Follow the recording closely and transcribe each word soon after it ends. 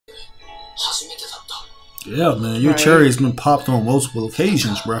Yeah, man, your cherry has been popped on multiple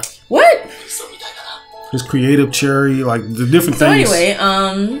occasions, bro. What? His creative cherry, like the different things. So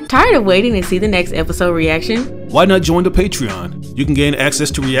anyway, tired of waiting to see the next episode reaction? Why not join the Patreon? You can gain access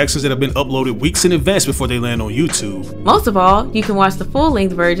to reactions that have been uploaded weeks in advance before they land on YouTube. Most of all, you can watch the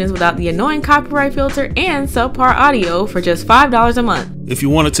full-length versions without the annoying copyright filter and subpar audio for just $5 a month. If you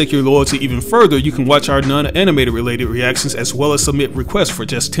want to take your loyalty even further, you can watch our non-animated related reactions as well as submit requests for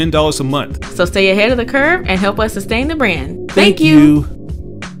just $10 a month. So stay ahead of the curve and help us sustain the brand. Thank you.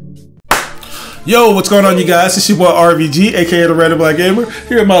 Yo, what's going on, you guys? It's your boy RVG, aka the Random Black Gamer,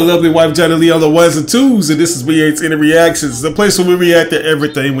 here with my lovely wife Johnny Lee on the ones and twos, and this is We Ain't Any Reactions, the place where we react to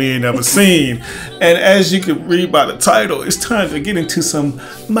everything we ain't never seen. And as you can read by the title, it's time to get into some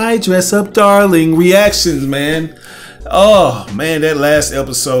My Dress Up Darling reactions, man. Oh man, that last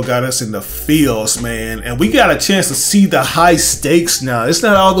episode got us in the feels, man, and we got a chance to see the high stakes now. It's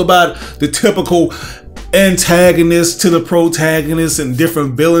not all about the typical antagonist to the protagonist and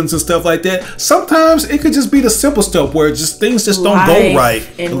different villains and stuff like that. Sometimes it could just be the simple stuff where just things just don't go right.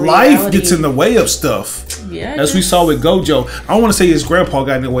 Life gets in the way of stuff. Yeah, as we saw with Gojo. I don't want to say his grandpa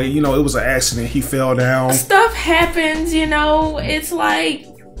got in the way. You know, it was an accident. He fell down. Stuff happens, you know. It's like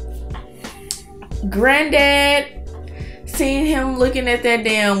granddad seeing him looking at that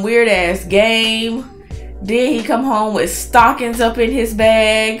damn weird ass game. Then he come home with stockings up in his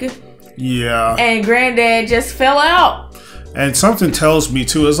bag. Yeah. And granddad just fell out. And something tells me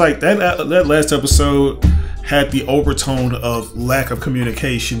too, it's like that last episode had the overtone of lack of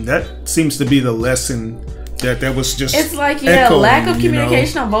communication. That seems to be the lesson that was just it's like, yeah, echoing, lack of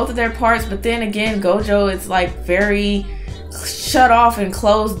communication on both of their parts, but then again, Gojo is like very shut off and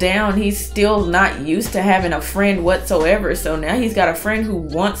closed down. He's still not used to having a friend whatsoever. So now he's got a friend who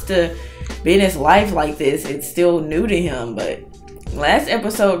wants to be in his life like this. It's still new to him, but last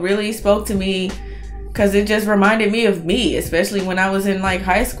episode really spoke to me because it just reminded me of me, especially when I was in like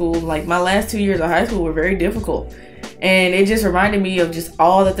high school. Like my last 2 years of high school were very difficult, and it just reminded me of just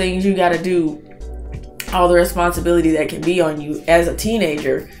all the things you got to do, all the responsibility that can be on you as a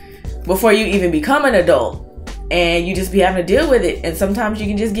teenager before you even become an adult, and you just be having to deal with it. And sometimes you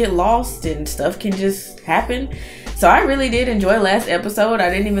can just get lost and stuff can just happen. So I really did enjoy last episode.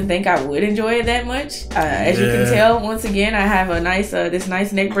 I didn't even think I would enjoy it that much. As you can tell, once again, I have a nice this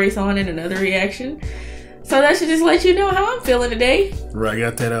nice neck brace on in another reaction. So that should just let you know how I'm feeling today. Right,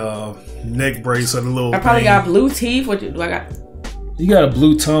 got that neck brace on the little. I probably got blue teeth. What do I got? You got a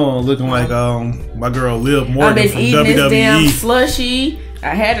blue tone, looking like my girl Liv Morgan I've been from eating WWE. This damn slushy.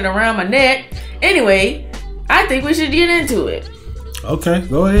 I had it around my neck. Anyway, I think we should get into it. Okay,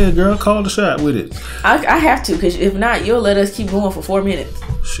 go ahead, girl. Call the shot with it. I have to, because if not, you'll let us keep going for 4 minutes.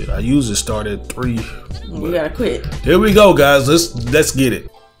 Shit, I usually start at 3. We gotta quit. Here we go, guys. Let's get it.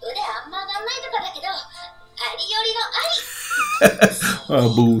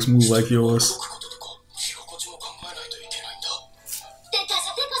 Oh, boobs move like yours.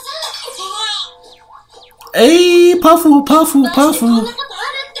 Hey, Puffu, Puffu, Puffu.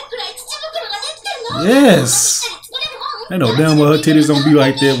 Yes. I know damn well her titties don't be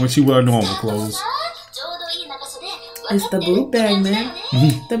like that when she wear normal clothes. It's the boob bag, man.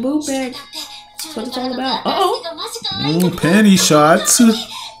 The boob bag. That's what it's all about. Uh-oh. Panty shots.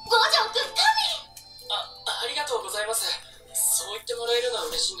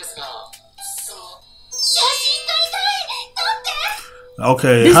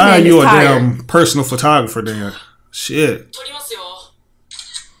 Okay, this how are you a damn personal photographer then? Shit.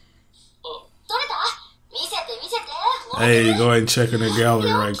 Hey, go ahead and check in the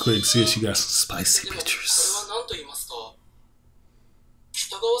gallery right quick. See if she got some spicy pictures.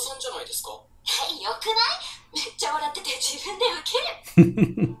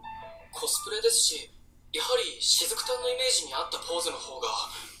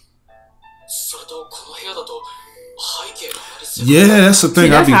 Yeah, that's the thing. See,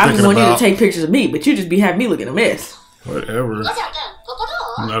 that's I be how thinking I want about. You to take pictures of me, but you just be having me looking a mess. Whatever.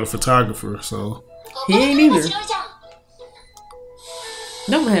 I'm not a photographer, so he ain't either.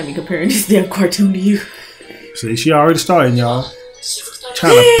 Don't have me comparing this damn cartoon to you. See, she already started, y'all.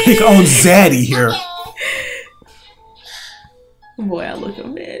 Trying to pick on Zaddy here. Boy, I look a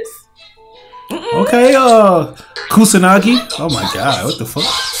mess. Okay, Kusanagi. Oh my god, what the fuck?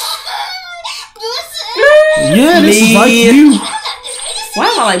 Yeah, this is like you. Why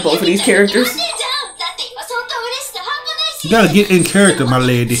am I like both of these characters? You gotta get in character, my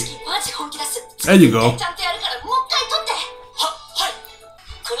lady. There you go.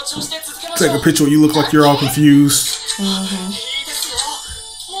 Take a picture where you look like you're all confused.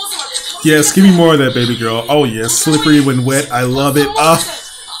 Yes, give me more of that, baby girl. Oh yes, slippery when wet. I love it.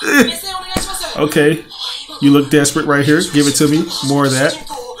 Okay. You look desperate right here. Give it to me. More of that.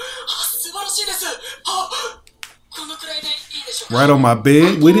 Right on my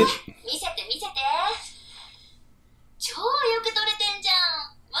bed with it.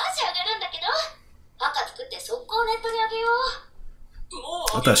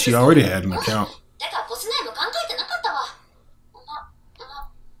 I thought she already had an account.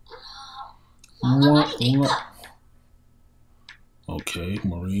 Okay,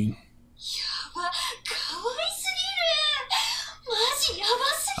 Marine.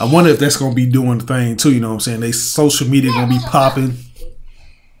 I wonder if that's gonna be doing the thing too, you know what I'm saying? They social media gonna be popping.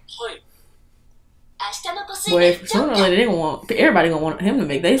 Boy, sooner or later they gonna want everybody gonna want him to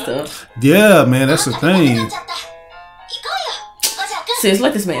make their stuff. Yeah, man, that's the thing. Sis,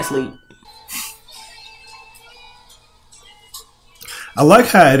 let this man sleep. I like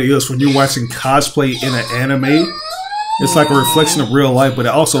how it is when you're watching cosplay in an anime. It's like a reflection of real life, but it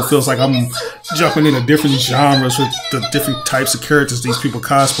also feels like I'm jumping into different genres with the different types of characters these people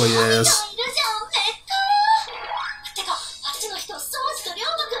cosplay as.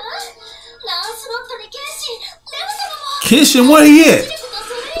 Kenshin, where he at?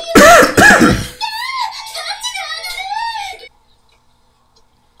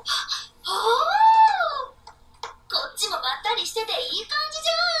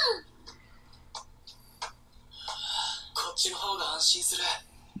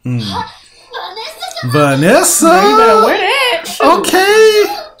 Vanessa? You better wear that. Okay.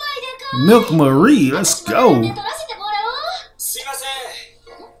 Milk Marie, let's go.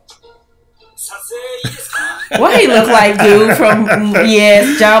 What he look like, dude, from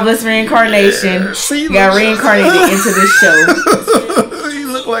Jobless Reincarnation. He got reincarnated into this show. He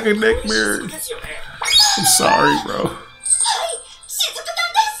look like a neck mirror. I'm sorry, bro.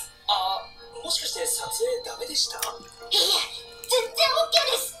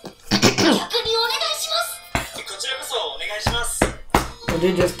 Well,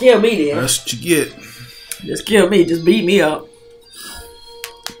 just kill me then. That's what you get. Just kill me. Just beat me up.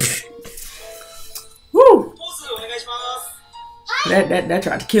 Woo! That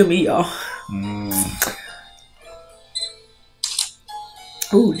tried to kill me, y'all.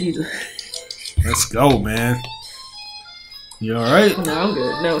 Ooh, Jesus. Let's go, man. You alright? No, I'm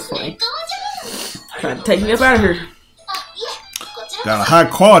good. That was funny. Trying to take me up out of here. Got a high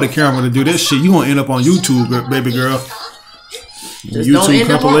quality camera to do this shit. You gonna end up on YouTube, baby girl. Just YouTube don't end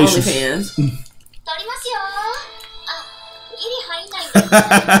compilations. up on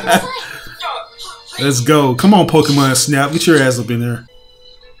OnlyFans. Let's go. Come on, Pokemon Snap. Get your ass up in there.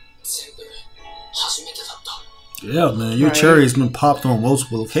 Yeah, man. Your cherry has been popped on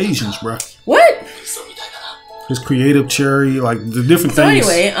multiple occasions, bro. What? His creative cherry, like the different So things.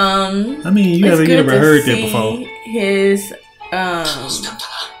 anyway, I mean, you haven't never heard that before. His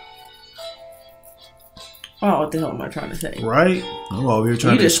what the hell am I trying to say? Right? I'm over here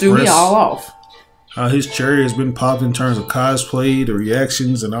trying You to just threw me express all off. how his cherry has been popped in terms of cosplay, the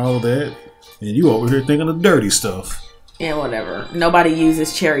reactions, and all of that. And you over here thinking of dirty stuff. Yeah, whatever. Nobody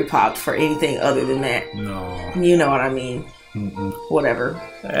uses cherry popped for anything other than that. No. You know what I mean. Whatever.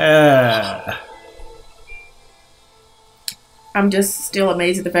 I'm just still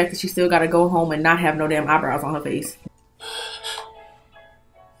amazed at the fact that she still got to go home and not have no damn eyebrows on her face.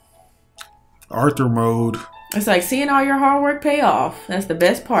 Arthur mode. It's like seeing all your hard work pay off. That's the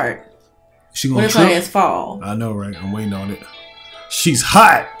best part. She What gonna if trip? it's fall? I know, right? I'm waiting on it. She's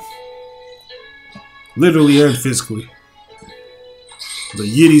hot. Literally and physically. The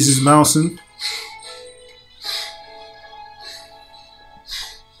Yiddies is bouncing.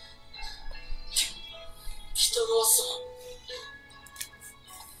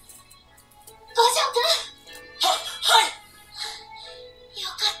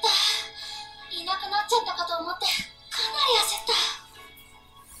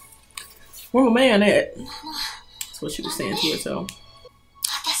 Where my man at? That's what she was saying to herself.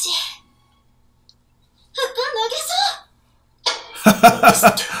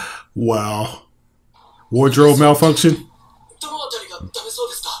 Wow. Wardrobe malfunction?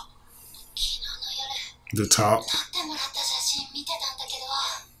 The top.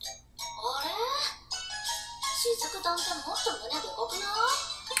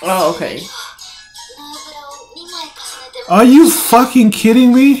 Oh, okay. Are you fucking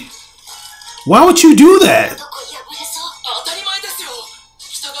kidding me? Why would you do that?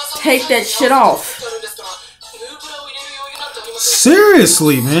 Take that shit off.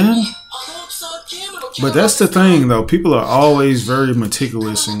 Seriously, man. But that's the thing, though. People are always very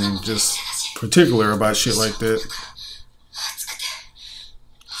meticulous and just particular about shit like that.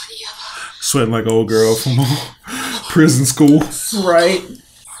 Sweating like an old girl from prison school. Right.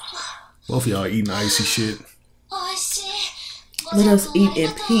 Both of y'all eating icy shit. Let us eat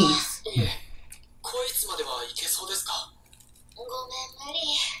in peace.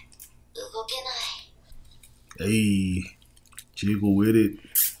 Hey, jiggle with it.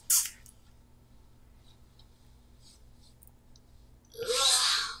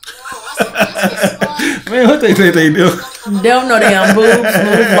 Man, what they think they do? Don't know damn boobs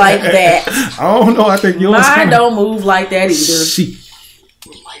move like that. I don't know. I think yours. Mine don't move like that either. She.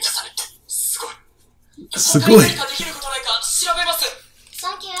 It's good.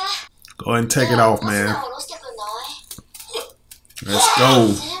 Go ahead and take it off, man. Let's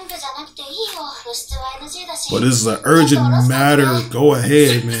go. But this is an urgent matter. Go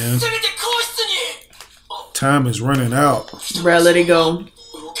ahead, man. Time is running out. Bruh, let it go.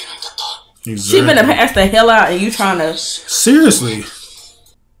 Exactly. She finna pass the hell out and you trying to... Seriously.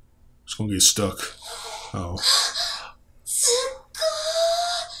 It's gonna get stuck. Oh.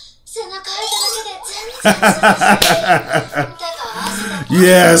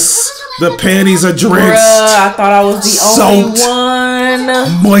 Yes. The panties are drenched. Bruh, I thought I was the only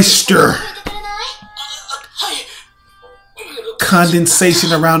one. Moisture.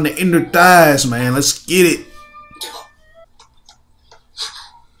 Condensation around the inner thighs, man. Let's get it.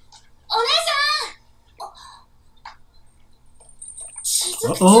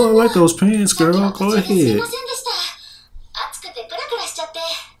 Uh-oh, I like those pants, girl. Go ahead.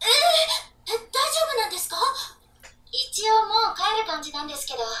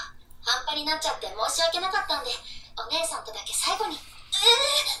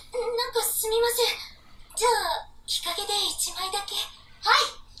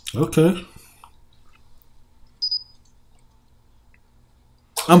 Okay.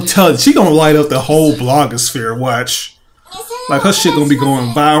 I'm telling you, she gonna light up the whole blogosphere. Watch. Like her shit gonna be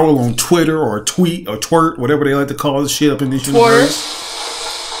going viral on Twitter or tweet or twerk, whatever they like to call this shit up in this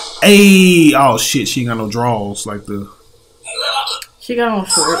universe. Hey, oh shit, she ain't got no draws like the. She got on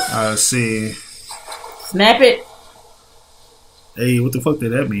shorts. I see. Snap it. Hey, what the fuck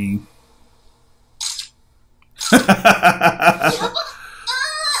did that mean?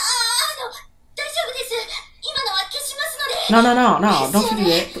 No, don't you do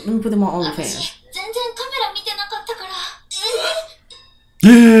that. Let me put them on OnlyFans.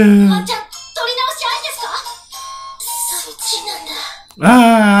 Yeah.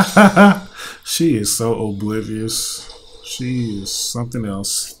 Ah, she is so oblivious. She is something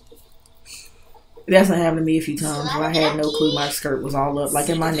else. That's not happened to me a few times where I had no clue my skirt was all up, like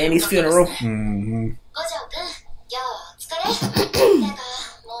in my nanny's funeral. Mm-hmm.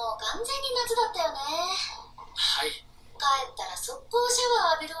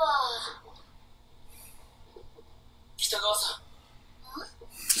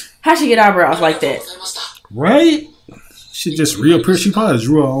 How'd she get eyebrows like that? Right? She just reappeared. She probably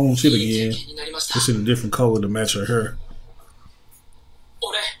drew her own shit again. Just in a different color to match her hair.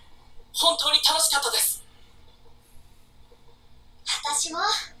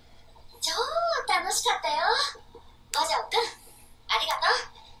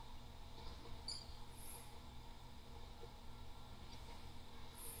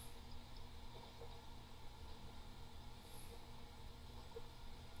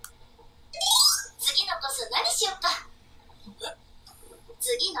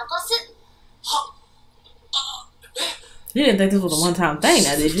 You didn't think this was a one-time thing,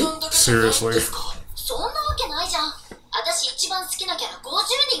 now did you? Seriously.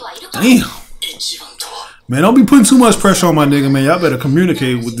 Damn. Man, don't be putting too much pressure on my nigga, man. Y'all better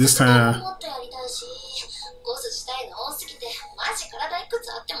communicate with this time.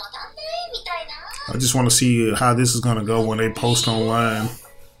 I just want to see how this is going to go when they post online.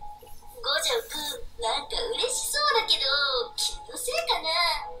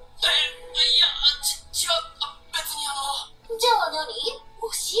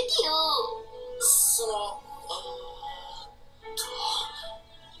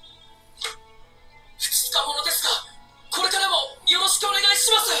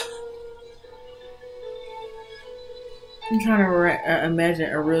 I'm trying to imagine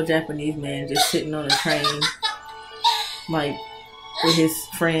a real Japanese man just sitting on a train, like, with his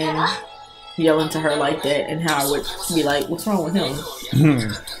friend yelling to her like that, and how I would be like, what's wrong with him?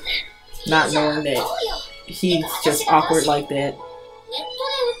 Not knowing that he's just awkward like that.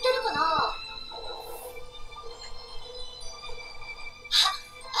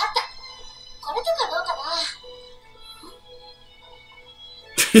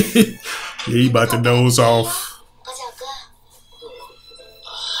 Yeah, he about to doze off.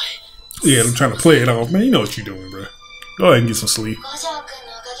 Yeah, I'm trying to play it off. Man, you know what you're doing, bro. Go ahead and get some sleep.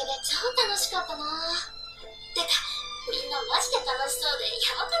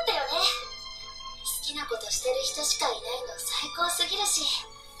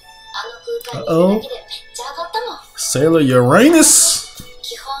 Uh-oh. Sailor Uranus?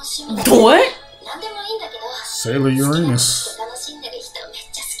 What? Sailor Uranus.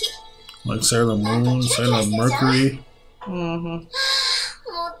 Like Sailor Moon, Sailor Mercury. Mm-hmm.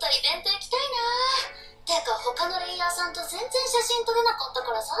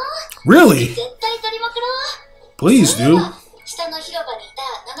 Really? Please do.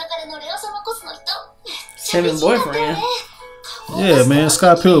 7 boyfriend. Yeah, man,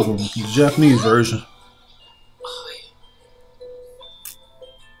 Scott Pilgrim, the Japanese version.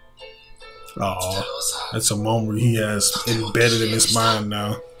 Oh, that's a moment he has embedded in his mind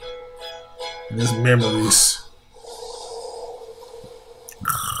now. In his memories.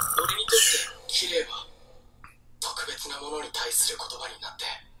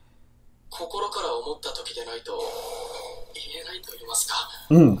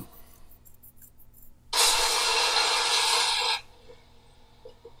 Mm.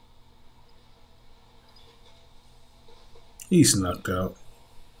 He's knocked out.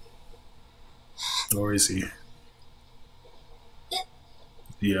 Or is he?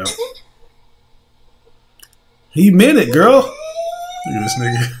 Yeah. He meant it, girl. Look at this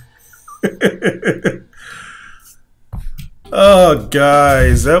nigga. Oh,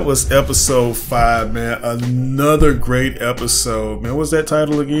 guys, that was episode 5, man. Another great episode, man. What's that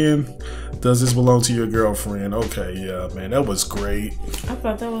title again? Does this belong to your girlfriend? Okay, yeah, man, that was great. I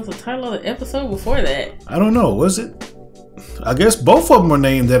thought that was the title of the episode before that. I don't know, was it? I guess both of them were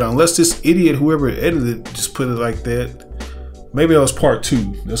named that, unless this idiot, whoever edited it, just put it like that. Maybe that was part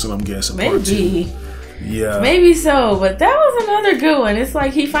 2. That's what I'm guessing. Maybe. Part 2. Yeah. Maybe so, but that was another good one. It's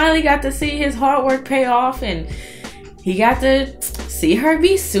like he finally got to see his hard work pay off, and he got to see her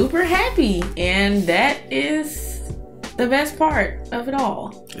be super happy, and that is the best part of it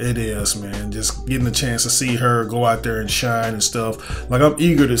all. It is, man. Just getting the chance to see her go out there and shine and stuff. Like, I'm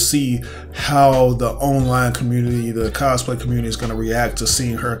eager to see how the online community, the cosplay community, is going to react to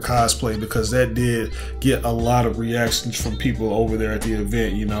seeing her cosplay, because that did get a lot of reactions from people over there at the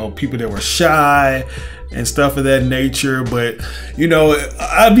event. You know, people that were shy and stuff of that nature. But, you know,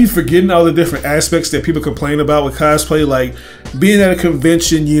 I'd be forgetting all the different aspects that people complain about with cosplay. Like, being at a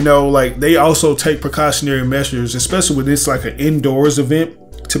convention, you know, like, they also take precautionary measures, especially when it's like an indoors event,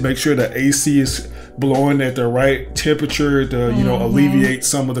 to make sure the AC is blowing at the right temperature to, you know, alleviate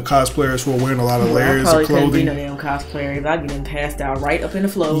some of the cosplayers who are wearing a lot of layers of clothing. I probably cosplayers. I'd get them passed out right up in the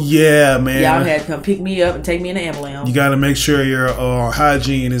floor. Yeah, man. Y'all had to come pick me up and take me in the ambulance. You got to make sure your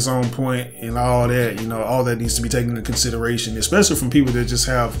hygiene is on point and all that. You know, all that needs to be taken into consideration, especially from people that just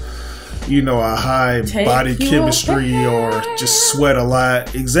have, you know, a high body chemistry or just sweat a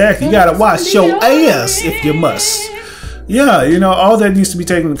lot. Exactly. You got to wash your ass if you must. Yeah, you know, all that needs to be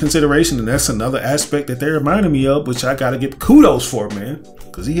taken into consideration, and that's another aspect that they reminded me of, which I gotta give kudos for, man,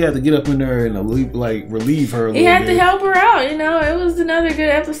 because he had to get up in there and relieve her. He had to help her out. You know, it was another good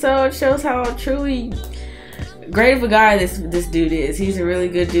episode. Shows how truly great of a guy this dude is. He's a really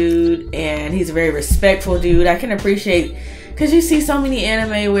good dude, and he's a very respectful dude. I can appreciate, because you see so many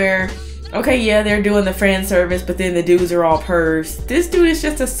anime where, okay, yeah, they're doing the fan service, but then the dudes are all pursed. This dude is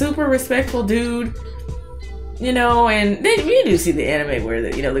just a super respectful dude. You know, and then you do see the anime where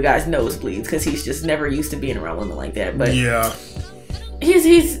the guy's nose bleeds because he's just never used to being around women like that. But yeah,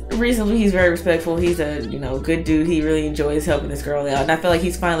 he's reasonably, he's very respectful. He's a good dude. He really enjoys helping this girl out, and I feel like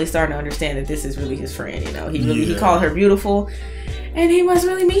he's finally starting to understand that this is really his friend. You know, he called her beautiful, and he must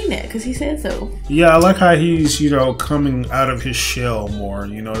really mean that because he said so. Yeah, I like how he's coming out of his shell more.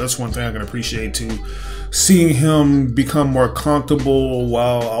 You know, that's one thing I can appreciate too. Seeing him become more comfortable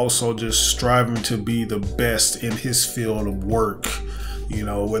while also just striving to be the best in his field of work. You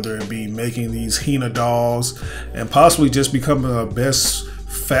know, whether it be making these Hina dolls and possibly just becoming a best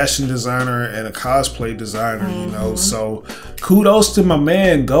fashion designer and a cosplay designer, you know. So kudos to my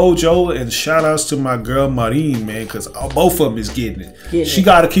man Gojo, and shout outs to my girl Marine, man, because both of them is getting it. She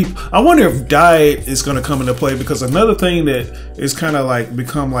got to keep. I wonder if diet is going to come into play, because another thing that is kind of like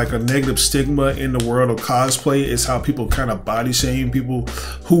become like a negative stigma in the world of cosplay is how people kind of body shame people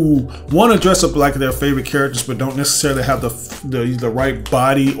who want to dress up like their favorite characters but don't necessarily have the right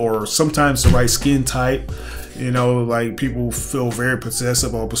body or sometimes the right skin type. You know, like people feel very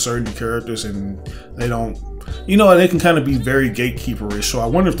possessive over certain characters and they don't you know, they can kind of be very gatekeeperish. So I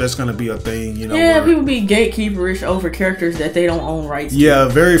wonder if that's going to be a thing, you know. Yeah, people be gatekeeperish over characters that they don't own rights to. Yeah,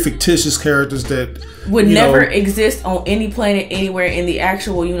 very fictitious characters that would never exist on any planet anywhere in the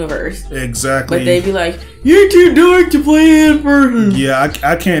actual universe. Exactly. But they'd be like, you're too dark to play in person. Yeah,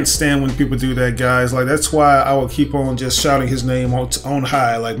 I can't stand when people do that, guys. Like, that's why I will keep on just shouting his name on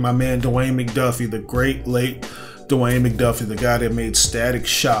high. Like my man Dwayne McDuffie, the great late Dwayne McDuffie, the guy that made Static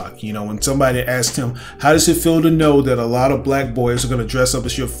Shock. You know, when somebody asked him, how does it feel to know that a lot of black boys are going to dress up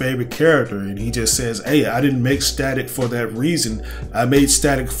as your favorite character? And he just says, hey, I didn't make Static for that reason. I made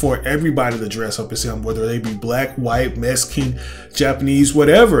Static for everybody to dress up as him, whether they be black, white, Mexican, Japanese,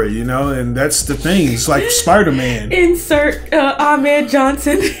 whatever, you know. And that's the thing. It's like Spider-Man. Insert Ahmed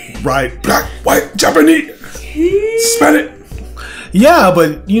Johnson. Right. Black, white, Japanese, Hispanic. Yeah,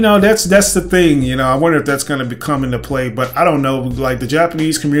 but you know, that's the thing. You know, I wonder if that's going to come into play. But I don't know. Like the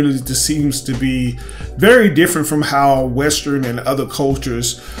Japanese community just seems to be very different from how Western and other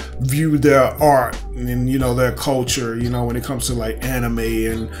cultures view their art and, you know, their culture. You know, when it comes to like anime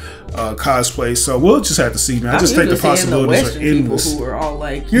and cosplay. So we'll just have to see, man. I just think the possibilities are endless. People who are all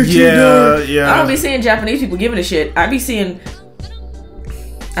like, you're too dark. Yeah. I don't be seeing Japanese people giving a shit. I be seeing.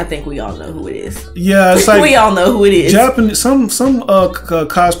 I think we all know who it is. Yeah, it's like we all know who it is. Japanese, some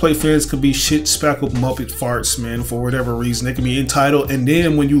cosplay fans could be shit speckled Muppet farts, man, for whatever reason. They can be entitled, and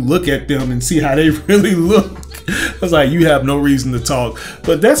then when you look at them and see how they really look, it's like you have no reason to talk.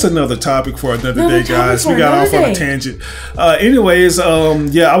 But that's another topic for another day, guys. We got off on a tangent. Anyways,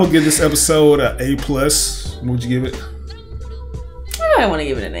 yeah, I would give this episode an A+. What would you give it? I want to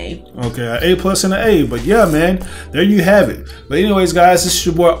give it an A. Okay, an A+ and an A. But yeah, man, there you have it. But anyways, guys, this is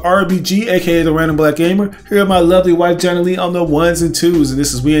your boy RBG, aka the Random Black Gamer. Here with my lovely wife Johnny Lee on the ones and twos, and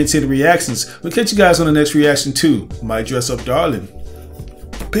this is We Ain't Seen the Reactions. We'll catch you guys on the next reaction too. My Dress Up Darling.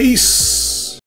 Peace.